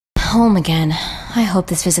Home again. I hope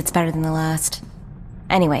this visit's better than the last.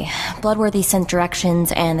 Anyway, Bloodworthy sent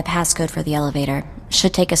directions and the passcode for the elevator.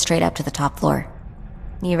 Should take us straight up to the top floor.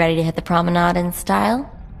 You ready to hit the promenade in style?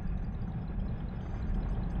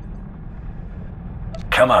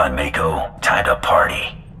 Come on, Mako. Time to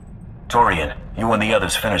party. Torian, you and the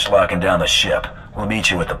others finish locking down the ship. We'll meet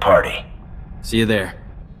you at the party. See you there.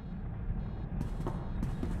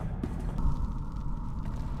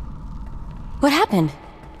 What happened?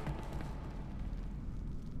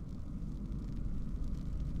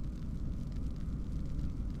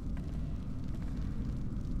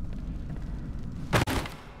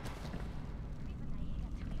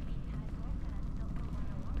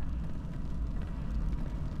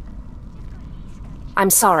 I'm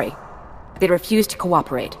sorry. They refused to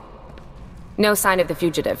cooperate. No sign of the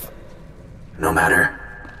fugitive. No matter.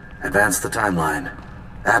 Advance the timeline.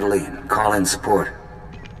 Adeline, call in support.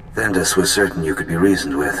 Vendus was certain you could be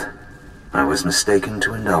reasoned with. I was mistaken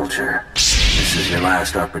to indulge her. This is your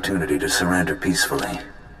last opportunity to surrender peacefully.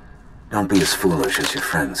 Don't be as foolish as your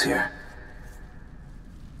friends here.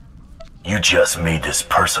 You just made this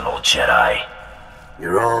personal, Jedi.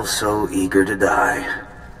 You're all so eager to die.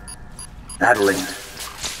 Adeline.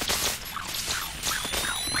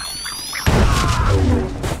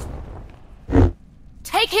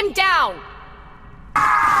 Take him down!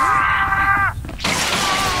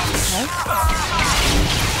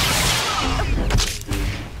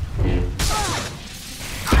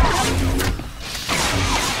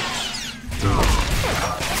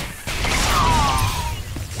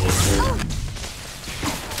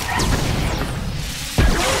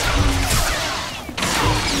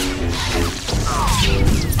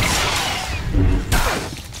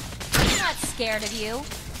 I'm not scared of you.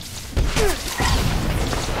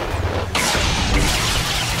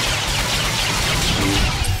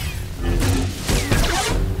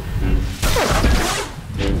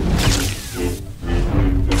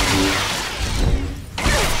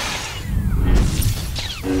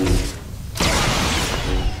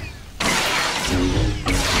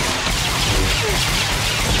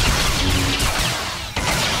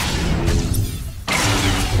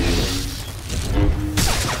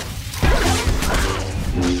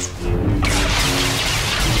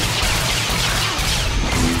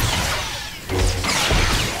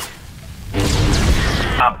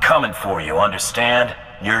 I'm coming for you, understand?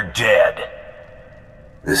 You're dead.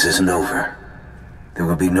 This isn't over. There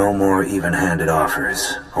will be no more even-handed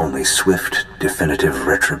offers, only swift, definitive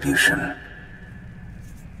retribution.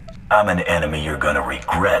 I'm an enemy you're gonna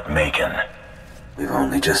regret making. We've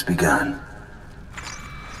only just begun.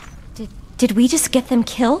 Did we just get them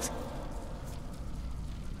killed?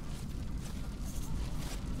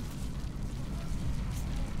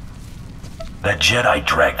 The Jedi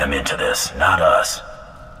dragged them into this, not us.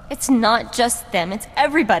 It's not just them, it's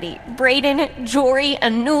everybody. Brayden, Jory,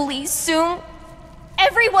 Anuli, Soong.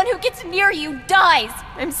 Everyone who gets near you dies!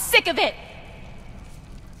 I'm sick of it!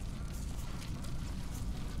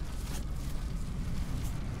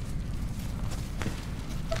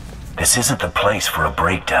 This isn't the place for a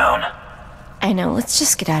breakdown. I know, let's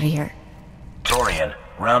just get out of here. Torian,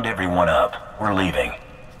 round everyone up. We're leaving.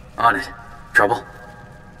 On it. Trouble?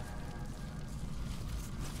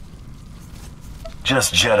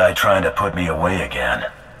 Just Jedi trying to put me away again.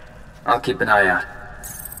 I'll keep an eye out.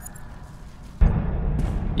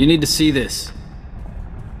 You need to see this.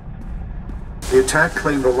 The attack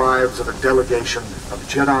claimed the lives of a delegation of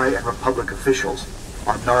Jedi and Republic officials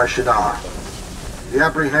on Nar Shaddaa. The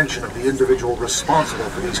apprehension of the individual responsible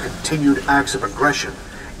for these continued acts of aggression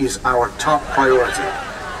is our top priority.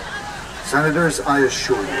 Senators, I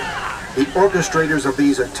assure you, the orchestrators of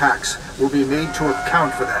these attacks will be made to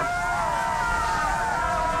account for them.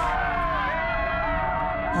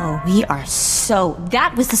 Oh, we are so...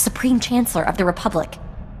 That was the Supreme Chancellor of the Republic.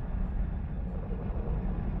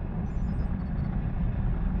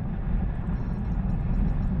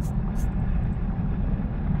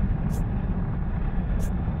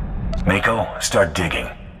 Mako, start digging.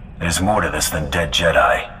 There's more to this than dead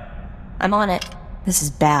Jedi. I'm on it. This is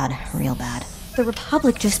bad. Real bad. The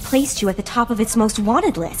Republic just placed you at the top of its most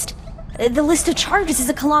wanted list. The list of charges is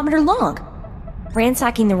a kilometer long.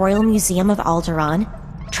 Ransacking the Royal Museum of Alderaan,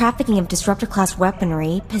 trafficking of disruptor-class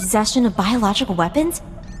weaponry, possession of biological weapons,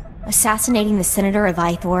 assassinating the Senator of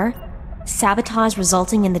SWTOR, sabotage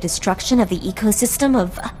resulting in the destruction of the ecosystem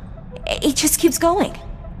of... It just keeps going.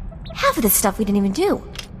 Half of this stuff we didn't even do.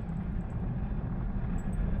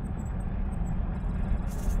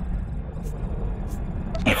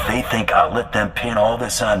 If they think I'll let them pin all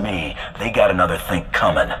this on me, they got another think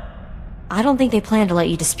coming. I don't think they plan to let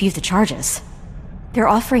you dispute the charges. They're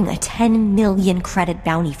offering a 10 million credit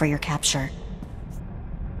bounty for your capture.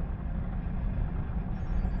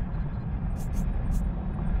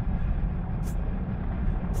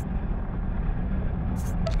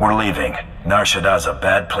 We're leaving. Nar Shaddah's a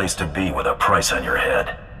bad place to be with a price on your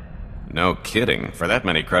head. No kidding. For that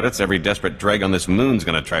many credits, every desperate dreg on this moon's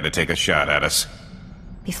gonna try to take a shot at us.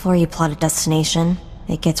 Before you plot a destination,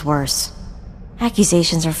 it gets worse.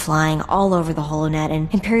 Accusations are flying all over the HoloNet,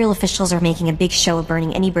 and Imperial officials are making a big show of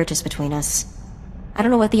burning any bridges between us. I don't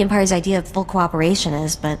know what the Empire's idea of full cooperation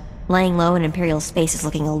is, but laying low in Imperial space is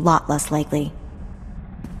looking a lot less likely.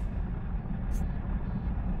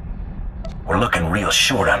 We're looking real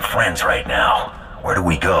short on friends right now. Where do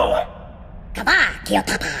we go?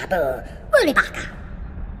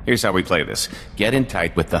 Here's how we play this. Get in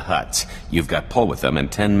tight with the Hutts. You've got pull with them,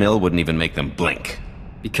 and 10 mil wouldn't even make them blink.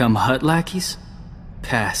 Become Hutt lackeys?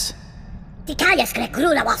 Pass.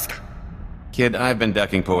 Kid, I've been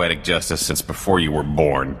ducking poetic justice since before you were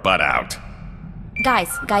born. Butt out.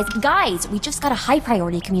 Guys, we just got a high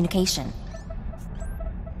priority communication.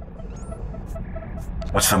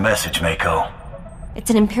 What's the message, Mako? It's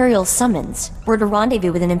an Imperial summons. We're to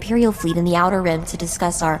rendezvous with an Imperial fleet in the Outer Rim to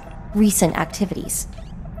discuss our recent activities.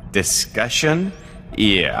 Discussion?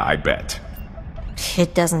 Yeah, I bet.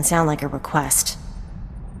 It doesn't sound like a request.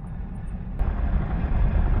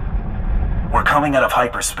 We're coming out of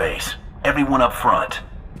hyperspace. Everyone up front.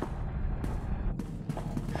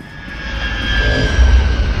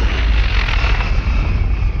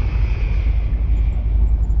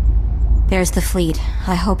 There's the fleet.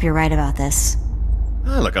 I hope you're right about this.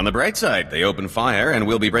 Look on the bright side. They open fire, and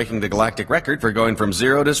we'll be breaking the galactic record for going from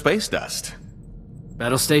 0 to space dust.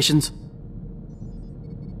 Battle stations?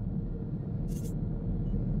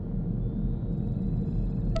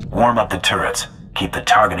 Warm up the turrets. Keep the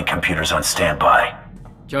targeting computers on standby.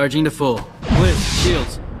 Charging to full. Blitz,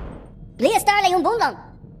 shields.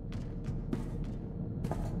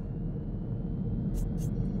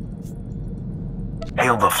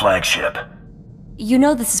 Hail the flagship. You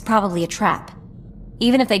know this is probably a trap.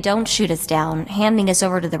 Even if they don't shoot us down, handing us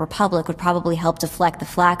over to the Republic would probably help deflect the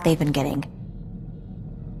flak they've been getting.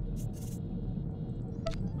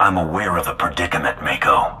 I'm aware of the predicament,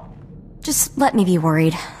 Mako. Just let me be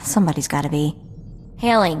worried. Somebody's gotta be.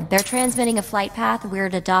 Hailing. They're transmitting a flight path. We're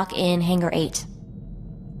to dock in Hangar 8.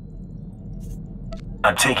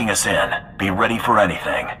 I'm taking us in. Be ready for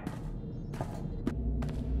anything.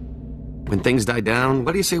 When things die down,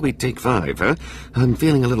 what do you say we take 5, huh? I'm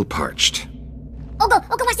feeling a little parched.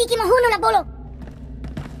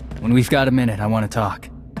 When we've got a minute, I want to talk.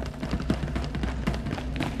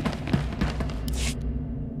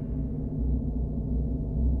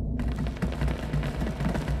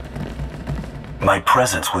 My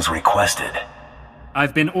presence was requested.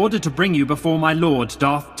 I've been ordered to bring you before my lord,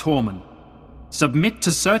 Darth Tormund. Submit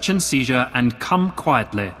to search and seizure and come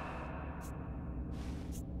quietly.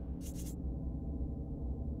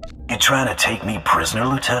 You trying to take me prisoner,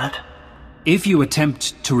 Lieutenant? If you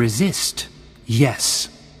attempt to resist, yes.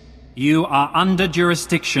 You are under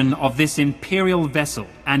jurisdiction of this Imperial vessel,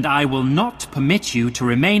 and I will not permit you to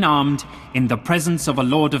remain armed in the presence of a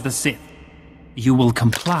Lord of the Sith. You will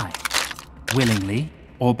comply, willingly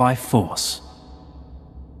or by force.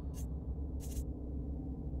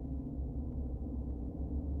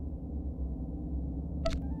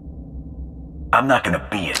 I'm not gonna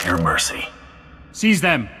be at your mercy. Seize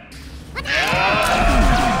them! I'm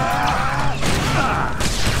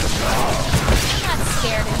not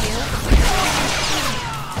scared of you.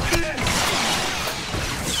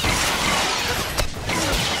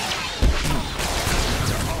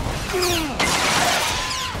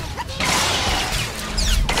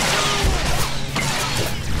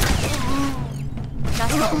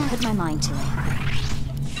 That's what will put my mind to it.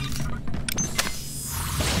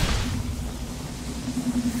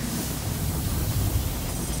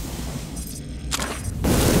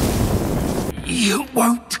 You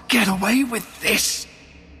won't get away with this!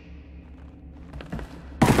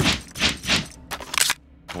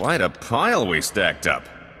 Quite a pile we stacked up.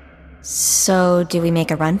 So, do we make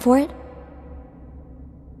a run for it?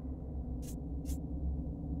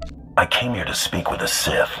 I came here to speak with a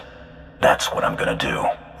Sith. That's what I'm gonna do.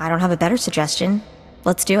 I don't have a better suggestion.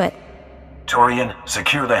 Let's do it. Torian,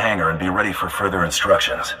 secure the hangar and be ready for further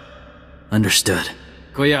instructions. Understood.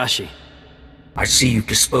 Koyashi. I see you've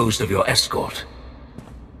disposed of your escort.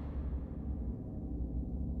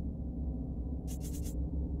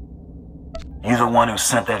 You the one who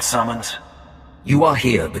sent that summons? You are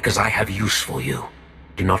here because I have use for you.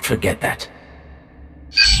 Do not forget that.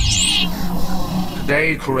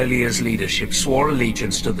 Today, Corellia's leadership swore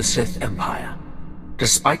allegiance to the Sith Empire.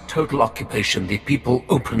 Despite total occupation, the people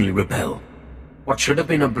openly rebel. What should have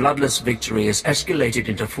been a bloodless victory is escalated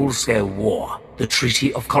into full-scale war. The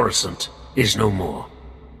Treaty of Coruscant is no more.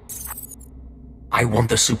 I want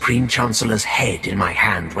the Supreme Chancellor's head in my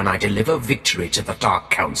hand when I deliver victory to the Dark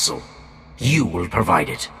Council. You will provide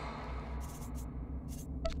it.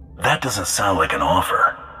 That doesn't sound like an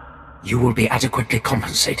offer. You will be adequately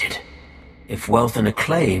compensated. If wealth and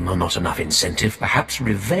acclaim are not enough incentive, perhaps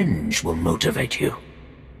revenge will motivate you.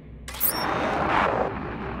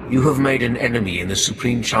 You have made an enemy in the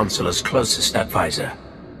Supreme Chancellor's closest advisor.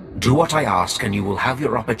 Do what I ask and you will have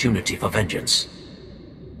your opportunity for vengeance.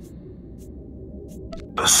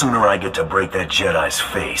 The sooner I get to break that Jedi's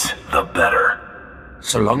face, the better.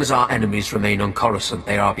 So long as our enemies remain on Coruscant,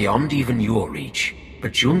 they are beyond even your reach.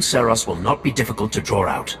 But Jun Seros will not be difficult to draw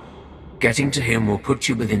out. Getting to him will put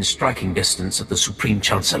you within striking distance of the Supreme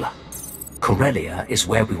Chancellor. Corellia is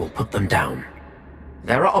where we will put them down.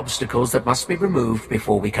 There are obstacles that must be removed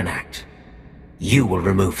before we can act. You will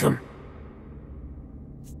remove them.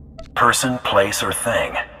 Person, place, or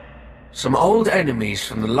thing? Some old enemies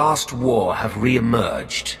from the last war have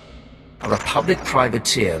re-emerged. A Republic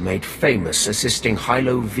privateer made famous assisting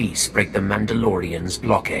Hylo Vise break the Mandalorians'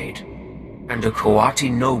 blockade. And a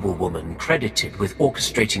Coati noblewoman credited with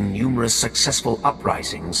orchestrating numerous successful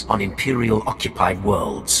uprisings on Imperial-occupied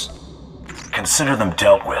worlds. Consider them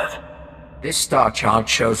dealt with. This star chart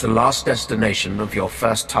shows the last destination of your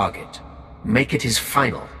first target. Make it his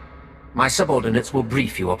final. My subordinates will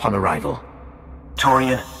brief you upon arrival.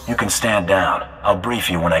 Torian, you can stand down. I'll brief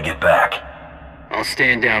you when I get back. I'll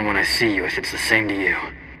stand down when I see you if it's the same to you.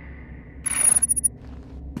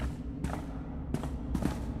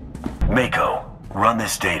 Mako, run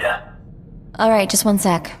this data. Alright, just one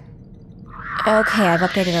sec. Okay, I've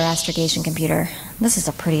updated our astrogation computer. This is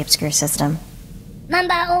a pretty obscure system.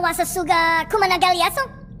 Mamba o wasasuga kumanagaliaso?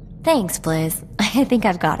 Thanks, Blaze. I think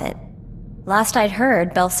I've got it. Last I'd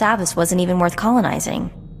heard, Belsavis wasn't even worth colonizing.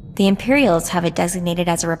 The Imperials have it designated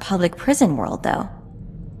as a Republic prison world, though.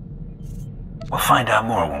 We'll find out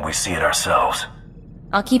more when we see it ourselves.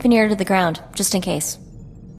 I'll keep an ear to the ground, just in case.